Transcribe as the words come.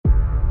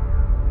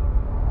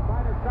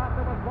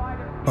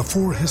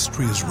Before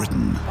history is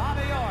written,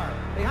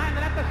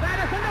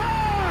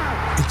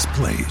 it's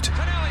played.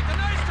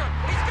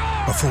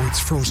 Before it's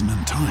frozen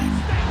in time,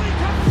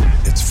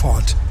 it's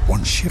fought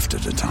one shift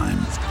at a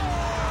time.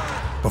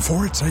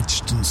 Before it's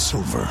etched in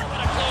silver,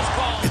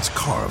 it's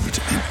carved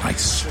in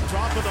ice.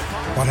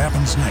 What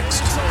happens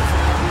next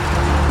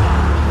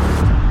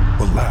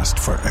will last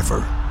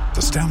forever.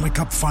 The Stanley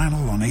Cup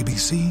Final on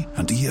ABC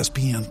and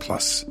ESPN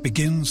Plus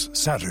begins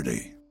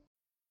Saturday.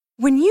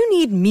 When you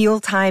need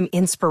mealtime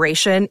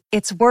inspiration,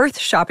 it's worth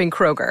shopping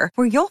Kroger,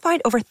 where you'll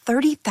find over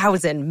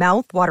 30,000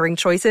 mouth-watering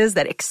choices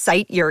that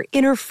excite your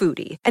inner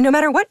foodie. And no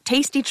matter what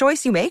tasty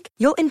choice you make,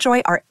 you'll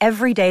enjoy our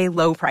everyday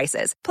low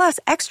prices, plus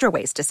extra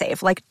ways to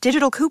save, like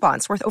digital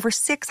coupons worth over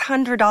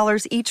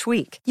 $600 each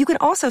week. You can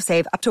also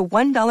save up to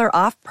 $1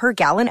 off per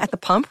gallon at the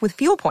pump with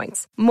fuel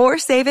points. More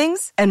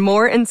savings and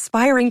more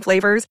inspiring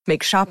flavors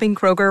make shopping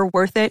Kroger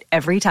worth it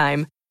every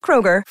time.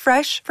 Kroger,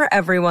 fresh for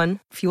everyone.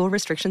 Fuel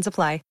restrictions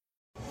apply.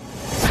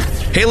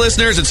 Hey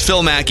listeners, it's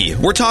Phil Mackey.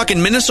 We're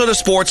talking Minnesota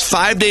sports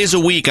 5 days a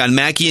week on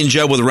Mackey and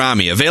Judd with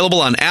Rami.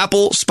 Available on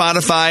Apple,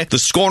 Spotify, the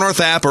Score North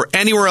app, or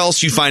anywhere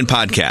else you find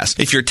podcasts.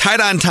 If you're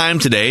tight on time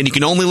today and you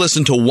can only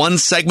listen to one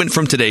segment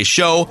from today's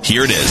show,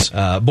 here it is.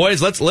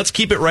 Boys, let's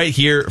keep it right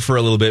here for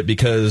a little bit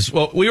because,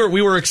 well,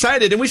 we were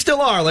excited, and we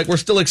still are. We're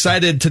still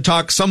excited to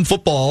talk some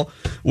football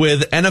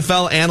with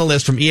NFL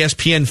analyst from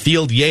ESPN,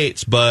 Field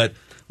Yates, but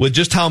with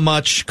just how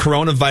much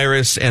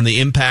coronavirus and the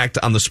impact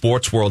on the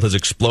sports world has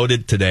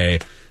exploded today,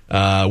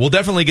 we'll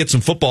definitely get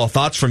some football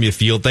thoughts from you,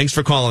 Field. Thanks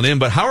for calling in.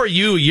 But how are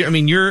you?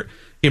 You're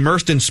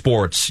immersed in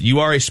sports. You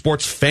are a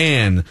sports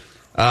fan.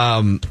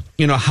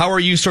 How are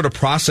you sort of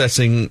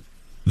processing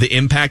the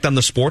impact on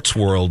the sports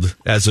world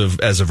as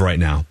of right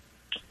now?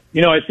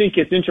 I think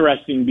it's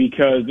interesting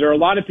because there are a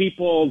lot of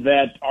people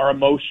that are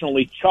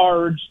emotionally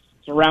charged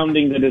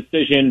surrounding the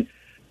decision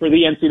for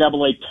the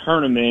NCAA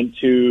tournament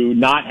to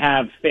not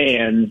have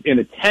fans in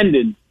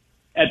attendance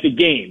at the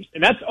games.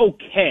 And that's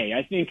okay.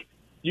 I think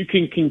you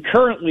can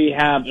concurrently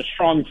have a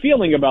strong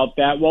feeling about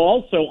that while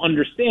also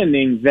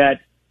understanding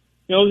that,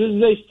 this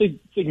is a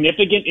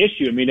significant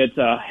issue. It's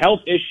a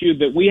health issue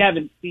that we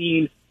haven't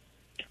seen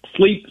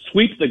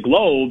sweep the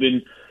globe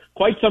in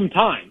quite some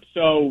time.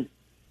 So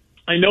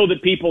I know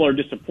that people are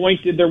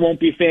disappointed there won't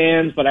be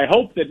fans, but I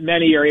hope that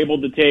many are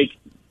able to take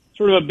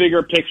sort of a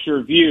bigger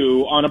picture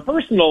view. On a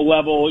personal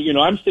level,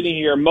 I'm sitting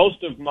here,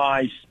 most of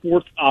my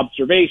sports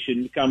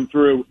observations come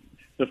through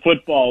the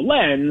football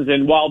lens,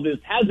 and while this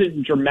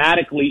hasn't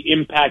dramatically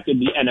impacted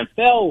the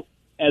NFL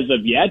as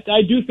of yet,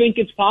 I do think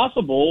it's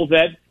possible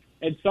that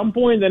at some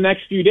point in the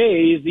next few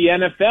days, the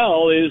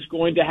NFL is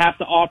going to have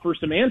to offer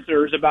some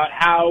answers about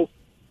how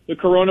the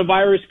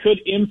coronavirus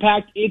could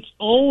impact its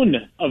own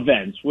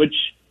events, which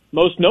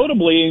most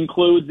notably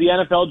includes the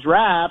NFL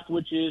draft,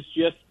 which is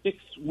just 6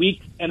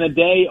 weeks and a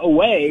day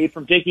away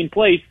from taking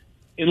place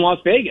in Las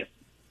Vegas.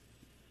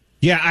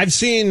 Yeah, I've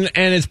seen,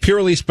 and it's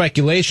purely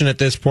speculation at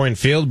this point,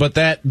 Field, but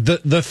that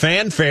the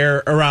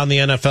fanfare around the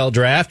NFL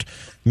draft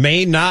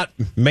may not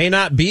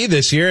be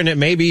this year, and it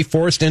may be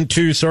forced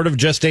into sort of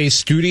just a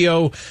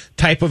studio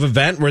type of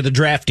event where the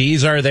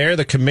draftees are there,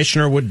 the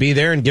commissioner would be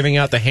there and giving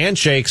out the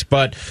handshakes,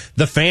 but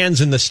the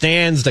fans in the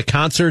stands, the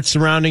concerts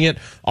surrounding it,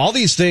 all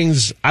these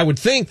things I would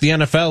think the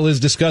NFL is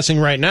discussing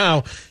right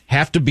now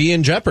have to be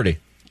in jeopardy.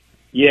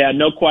 Yeah,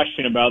 no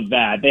question about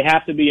that. They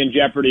have to be in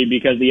jeopardy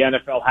because the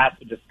NFL has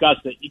to discuss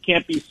it. You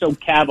can't be so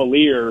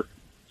cavalier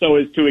so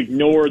as to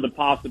ignore the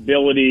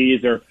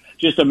possibilities or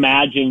just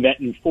imagine that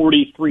in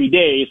 43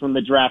 days when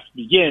the draft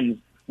begins,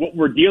 what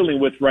we're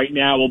dealing with right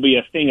now will be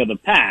a thing of the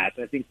past.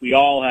 I think we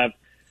all have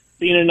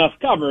seen enough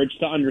coverage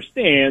to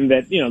understand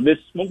that,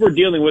 what we're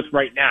dealing with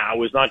right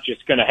now is not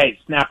just going to,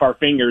 snap our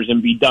fingers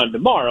and be done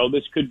tomorrow.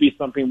 This could be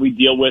something we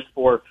deal with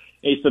for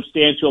a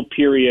substantial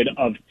period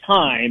of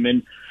time.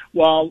 And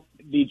while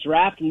the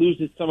draft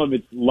loses some of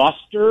its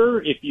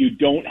luster if you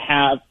don't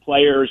have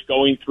players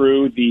going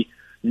through the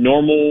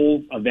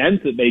normal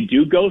events that they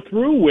do go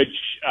through, which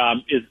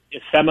is a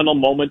seminal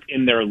moment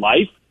in their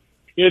life.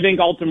 I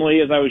think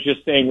ultimately, as I was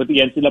just saying with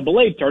the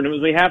NCAA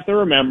tournament, they have to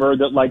remember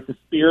that the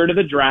spirit of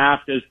the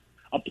draft is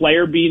a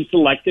player being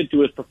selected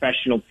to his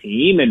professional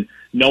team and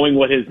knowing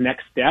what his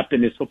next step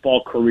in his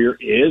football career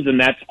is. And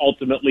that's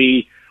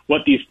ultimately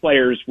what these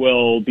players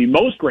will be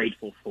most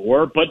grateful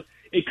for. But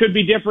it could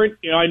be different.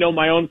 I know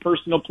my own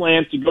personal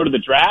plans to go to the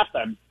draft.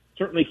 I'm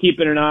certainly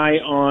keeping an eye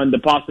on the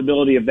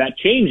possibility of that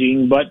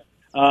changing. But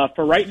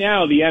for right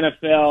now, the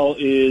NFL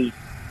is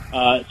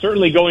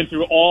certainly going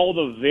through all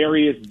the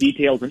various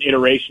details and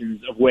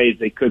iterations of ways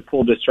they could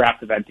pull this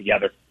draft event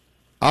together.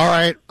 All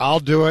right, I'll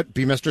do it.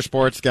 Be Mr.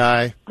 Sports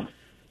Guy.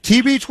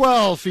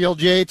 TB12,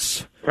 Field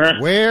Yates.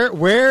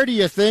 Where do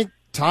you think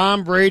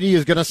Tom Brady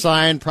is going to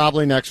sign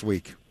probably next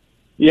week?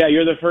 Yeah,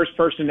 you're the first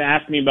person to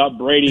ask me about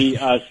Brady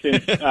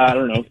since,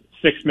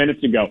 6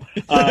 minutes ago.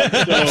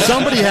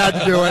 Somebody had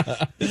to do it.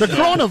 The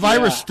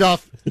coronavirus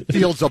stuff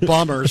feels a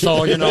bummer,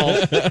 so,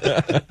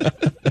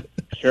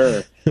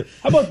 Sure.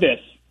 How about this?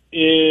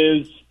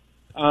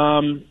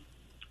 I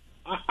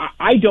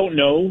don't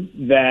know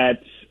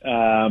that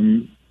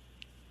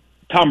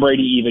Tom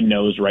Brady even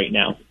knows right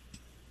now.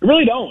 I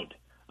really don't.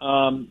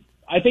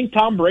 I think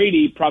Tom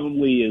Brady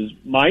probably is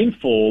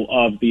mindful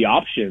of the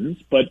options,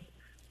 but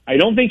I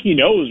don't think he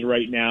knows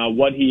right now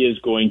what he is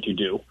going to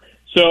do.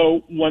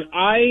 So when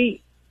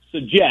I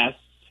suggest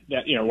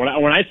that,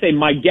 when I say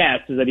my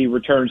guess is that he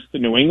returns to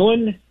New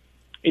England,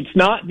 it's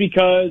not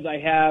because I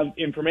have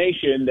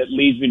information that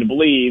leads me to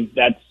believe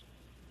that's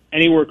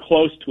anywhere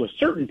close to a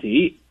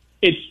certainty.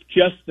 It's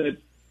just that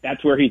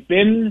that's where he's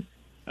been.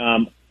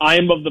 I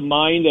am of the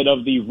mind that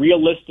of the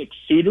realistic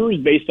suitors,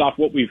 based off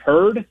what we've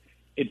heard,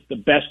 it's the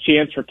best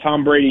chance for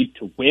Tom Brady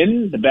to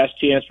win, the best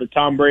chance for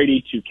Tom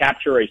Brady to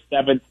capture a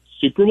 7th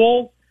Super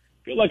Bowl.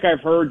 I feel like I've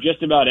heard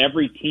just about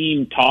every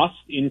team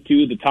tossed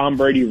into the Tom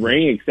Brady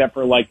ring except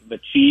for like the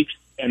Chiefs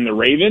and the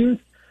Ravens.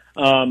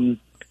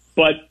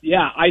 But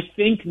yeah, I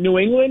think New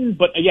England,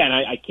 but again,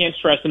 I can't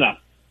stress enough.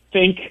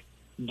 Think,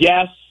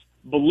 guess,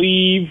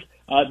 believe.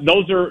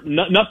 Those are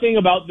nothing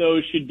about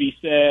those should be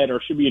said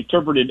or should be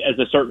interpreted as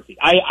a certainty.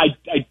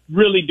 I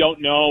really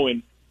don't know.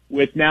 And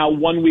with now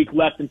 1 week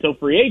left until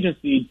free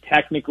agency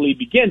technically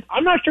begins,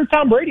 I'm not sure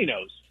Tom Brady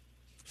knows.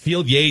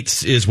 Field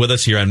Yates is with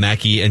us here on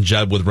Mackey and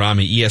Judd with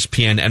Rami,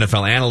 ESPN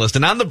NFL analyst.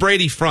 And on the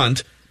Brady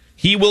front,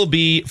 he will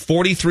be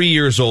 43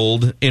 years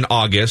old in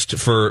August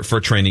for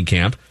training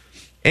camp.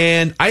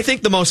 And I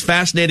think the most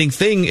fascinating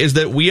thing is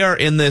that we are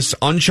in this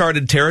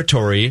uncharted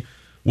territory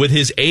with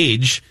his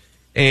age.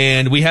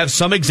 And we have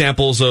some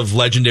examples of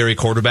legendary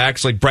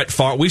quarterbacks like Brett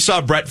Favre. We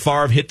saw Brett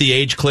Favre hit the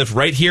age cliff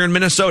right here in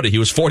Minnesota. He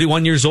was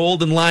 41 years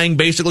old and lying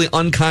basically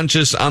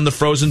unconscious on the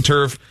frozen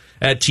turf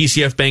at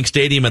TCF Bank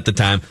Stadium at the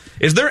time.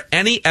 Is there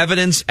any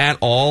evidence at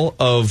all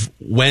of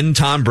when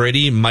Tom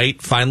Brady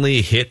might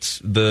finally hit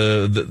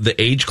the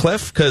age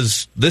cliff?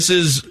 Because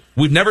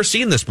we've never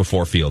seen this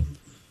before, Field.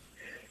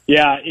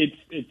 Yeah,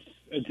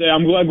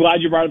 I'm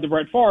glad you brought up the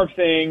Brett Favre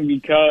thing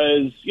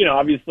because,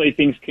 obviously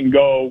things can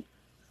go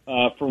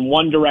from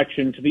one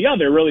direction to the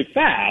other really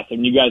fast.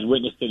 And you guys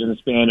witnessed it in the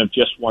span of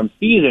just one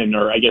season,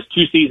 or I guess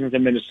 2 seasons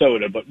in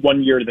Minnesota, but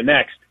 1 year to the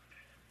next.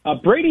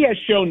 Brady has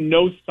shown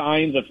no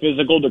signs of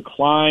physical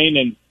decline,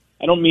 and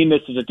I don't mean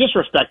this as a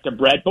disrespect to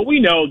Brett, but we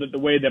know that the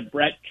way that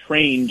Brett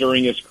trained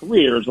during his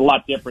career is a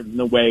lot different than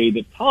the way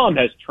that Tom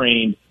has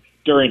trained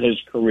during his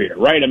career,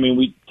 right? I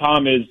mean,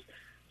 Tom is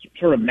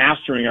sort of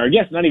mastering, or I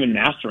guess not even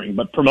mastering,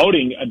 but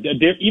promoting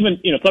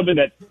something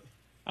that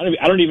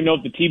I don't even know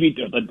if the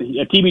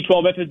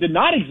TB12 method did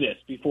not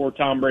exist before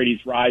Tom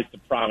Brady's rise to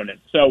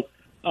prominence. So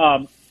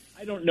I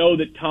don't know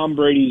that Tom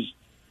Brady's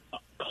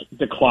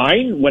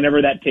decline,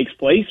 whenever that takes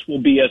place,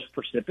 will be as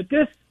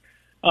precipitous.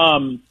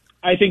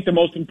 I think the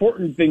most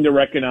important thing to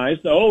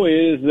recognize, though,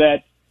 is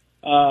that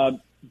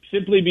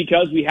simply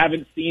because we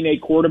haven't seen a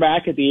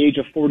quarterback at the age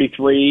of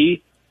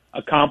 43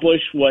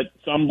 accomplish what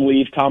some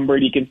believe Tom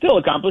Brady can still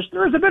accomplish,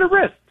 there is a bit of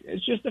risk.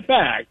 It's just a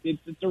fact.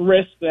 It's a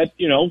risk that,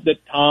 that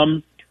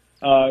Tom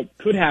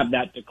could have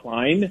that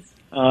decline.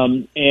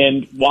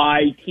 And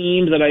why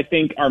teams that I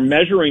think are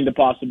measuring the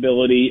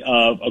possibility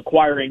of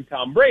acquiring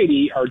Tom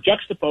Brady are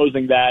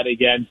juxtaposing that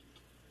against,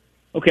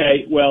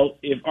 okay, well,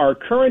 if our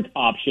current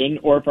option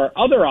or if our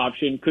other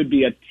option could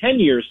be a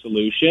 10-year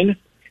solution,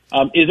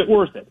 is it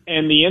worth it?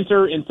 And the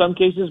answer in some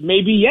cases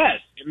may be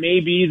yes. It may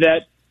be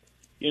that,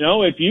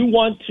 if you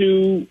want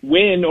to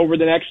win over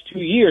the next 2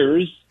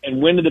 years and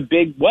win in the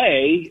big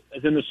way,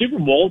 as in the Super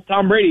Bowl,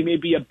 Tom Brady may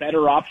be a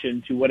better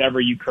option to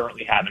whatever you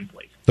currently have in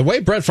place. The way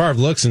Brett Favre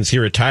looks since he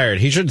retired,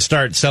 he should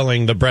start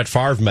selling the Brett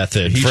Favre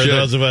method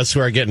those of us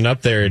who are getting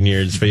up there in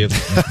years. But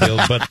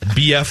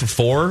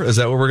BF4, is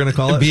that what we're going to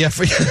call it?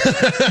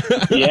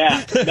 BF.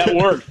 Yeah, that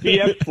works.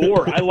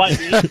 BF4. I like.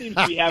 He seems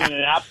to be having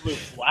an absolute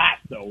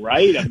blast, though,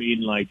 right? I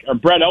mean,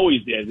 Brett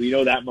always did. We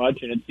know that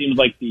much, and it seems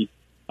like the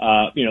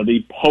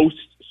post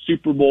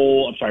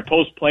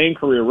playing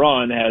career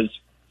run has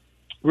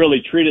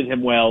really treated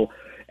him well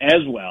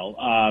as well.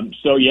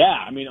 So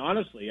yeah, I mean,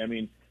 honestly,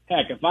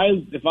 heck,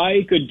 if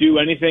I could do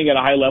anything at a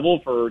high level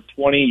for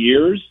 20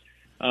 years,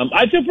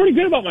 I'd feel pretty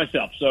good about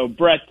myself. So,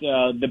 Brett,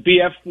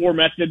 the BF4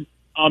 method,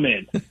 I'm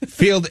in.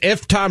 Field,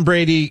 if Tom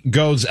Brady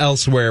goes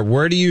elsewhere,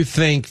 where do you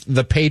think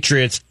the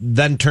Patriots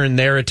then turn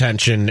their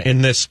attention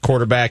in this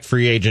quarterback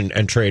free agent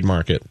and trade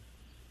market?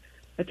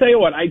 I tell you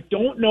what, I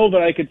don't know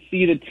that I could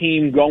see the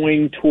team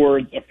going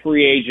towards a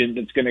free agent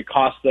that's going to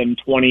cost them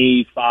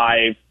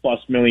 $25+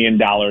 million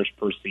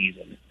per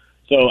season.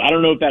 So I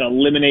don't know if that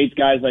eliminates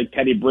guys like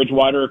Teddy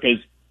Bridgewater, because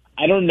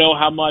I don't know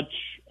how much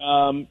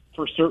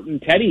for certain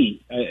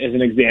Teddy, as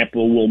an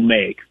example, will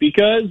make,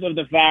 because of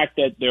the fact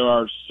that there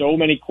are so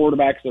many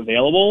quarterbacks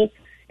available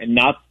and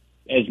not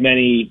as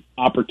many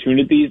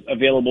opportunities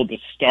available to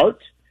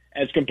start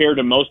as compared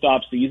to most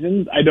off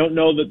seasons. I don't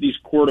know that these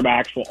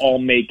quarterbacks will all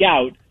make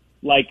out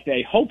like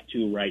they hope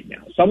to right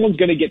now. Someone's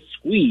going to get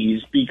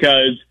squeezed,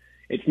 because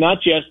it's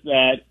not just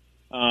that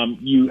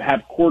you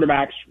have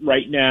quarterbacks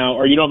right now,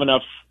 or you don't have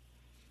enough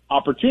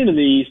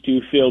opportunities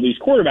to fill these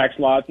quarterback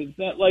slots. It's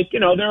that,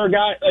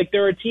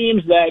 there are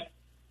teams that,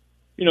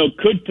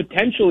 could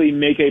potentially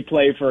make a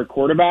play for a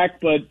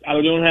quarterback, but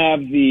either don't have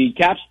the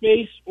cap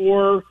space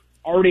or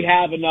already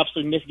have enough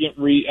significant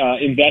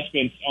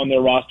investments on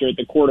their roster at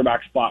the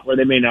quarterback spot where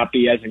they may not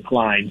be as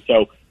inclined.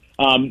 So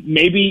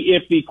maybe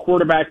if the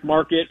quarterback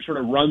market sort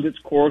of runs its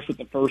course with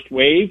the first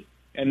wave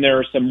and there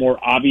are some more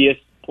obvious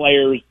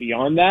players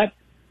beyond that,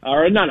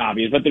 or not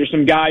obvious, but there's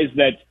some guys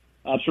that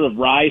sort of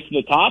rise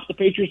to the top, the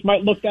Patriots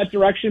might look that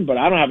direction, but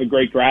I don't have a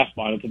great grasp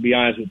on it, to be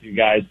honest with you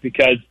guys,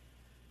 because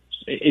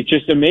it's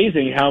just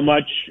amazing how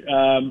much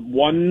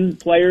one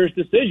player's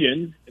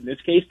decision, in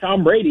this case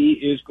Tom Brady,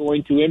 is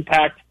going to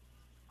impact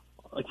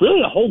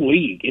really the whole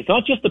league. It's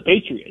not just the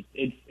Patriots.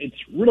 It's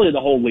really the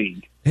whole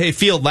league. Hey,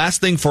 Field,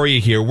 last thing for you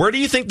here. Where do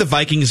you think the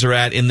Vikings are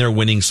at in their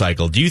winning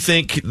cycle? Do you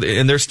think,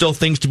 and there's still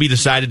things to be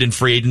decided in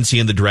free agency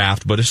and the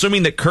draft, but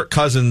assuming that Kirk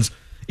Cousins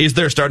is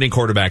their starting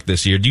quarterback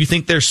this year, do you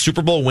think their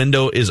Super Bowl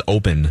window is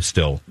open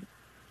still?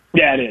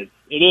 Yeah, it is.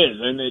 It is,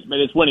 but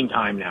it's winning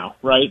time now,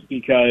 right?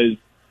 Because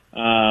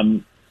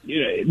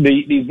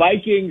the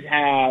Vikings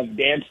have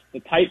danced the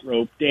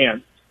tightrope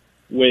dance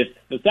with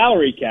the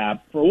salary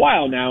cap for a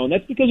while now, and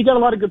that's because you got a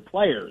lot of good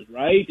players,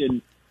 right?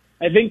 And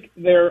I think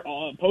their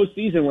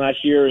postseason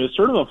last year is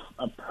sort of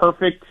a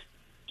perfect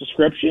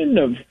description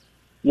of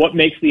what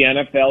makes the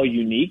NFL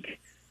unique.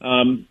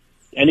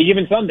 Any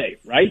given Sunday,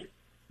 right?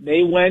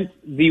 They went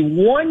the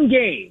one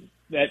game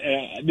that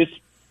this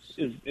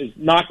is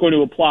not going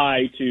to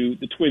apply to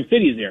the Twin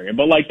Cities area,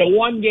 but like the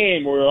one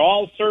game where we're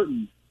all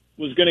certain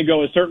was going to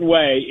go a certain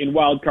way in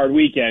Wild Card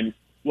Weekend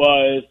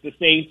was the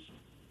Saints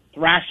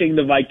thrashing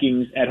the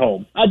Vikings at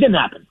home. It didn't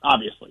happen,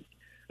 obviously.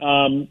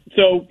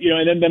 So,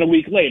 and then a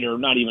week later,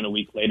 not even a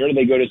week later,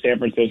 they go to San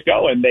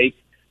Francisco and they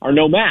are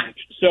no match.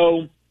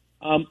 So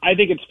I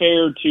think it's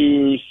fair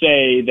to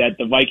say that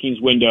the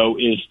Vikings window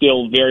is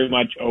still very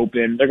much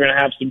open. They're going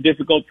to have some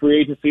difficult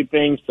free agency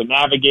things to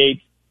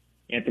navigate.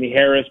 Anthony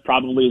Harris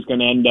probably is going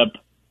to end up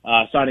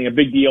signing a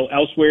big deal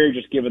elsewhere,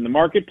 just given the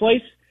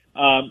marketplace.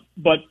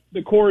 But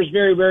the core is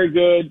very, very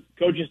good.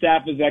 Coaching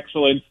staff is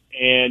excellent.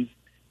 And,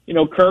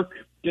 Kirk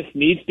just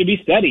needs to be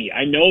steady.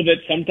 I know that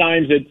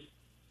sometimes it's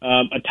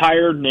a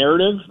tired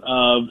narrative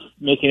of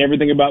making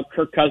everything about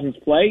Kirk Cousins'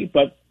 play,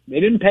 but they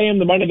didn't pay him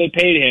the money they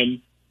paid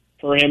him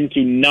for him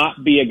to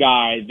not be a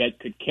guy that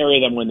could carry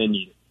them when they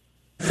need it.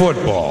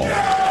 Football.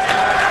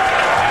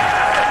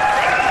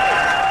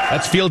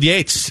 That's Field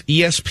Yates,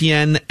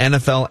 ESPN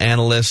NFL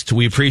analyst.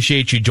 We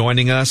appreciate you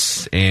joining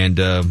us, and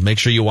make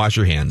sure you wash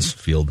your hands,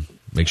 Field.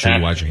 Make sure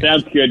you wash your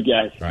hands. Sounds good,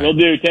 guys. Right. Will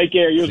do. Take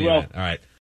care. You as well. All right.